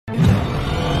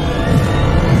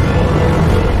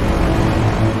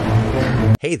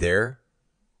Hey there,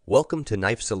 welcome to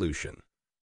KnifeSolution.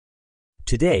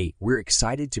 Today, we're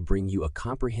excited to bring you a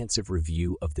comprehensive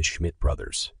review of the Schmidt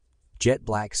Brothers Jet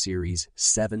Black Series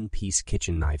 7-piece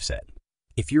kitchen knife set.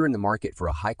 If you're in the market for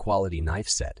a high-quality knife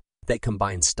set that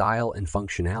combines style and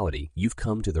functionality, you've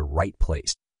come to the right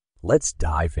place. Let's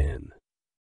dive in.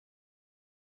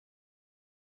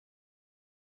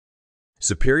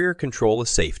 Superior control of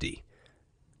safety.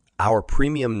 Our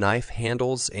premium knife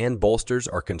handles and bolsters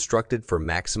are constructed for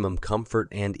maximum comfort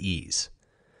and ease.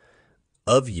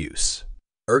 Of use.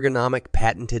 Ergonomic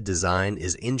patented design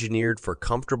is engineered for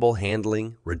comfortable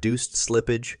handling, reduced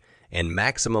slippage, and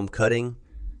maximum cutting,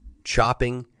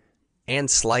 chopping, and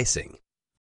slicing.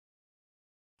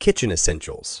 Kitchen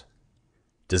essentials.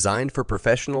 Designed for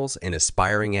professionals and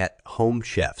aspiring at-home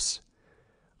chefs.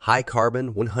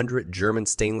 High-carbon 100 German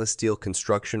stainless steel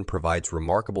construction provides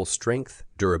remarkable strength,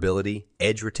 durability,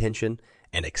 edge retention,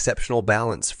 and exceptional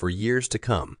balance for years to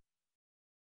come.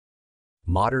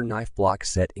 Modern knife block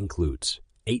set includes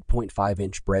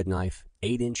 8.5-inch bread knife,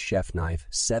 8-inch chef knife,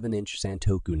 7-inch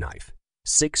santoku knife,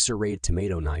 6 serrated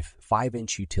tomato knife,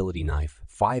 5-inch utility knife,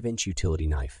 5-inch utility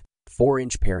knife,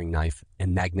 4-inch paring knife,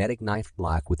 and magnetic knife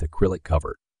block with acrylic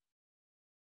cover.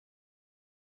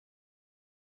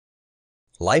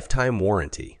 Lifetime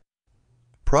warranty.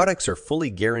 Products are fully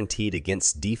guaranteed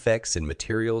against defects in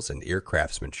materials and ear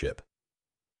craftsmanship.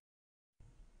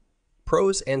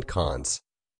 Pros and cons.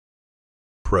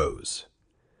 Pros.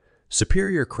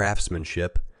 Superior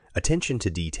craftsmanship, attention to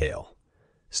detail,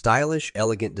 stylish,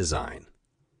 elegant design,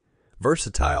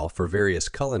 versatile for various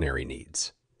culinary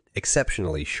needs,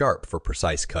 exceptionally sharp for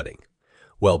precise cutting,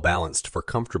 well balanced for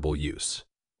comfortable use.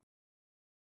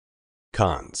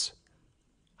 Cons.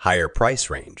 Higher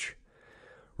price range,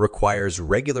 requires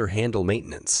regular handle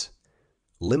maintenance,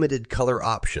 limited color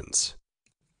options,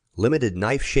 limited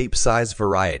knife shape size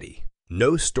variety,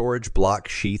 no storage block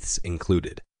sheaths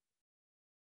included.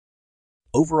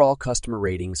 Overall customer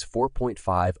ratings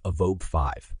 4.5 of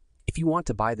 5. If you want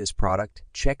to buy this product,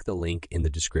 check the link in the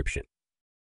description.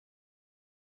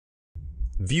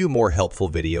 View more helpful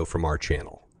video from our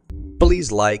channel.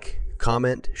 Please like,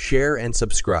 comment, share, and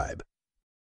subscribe.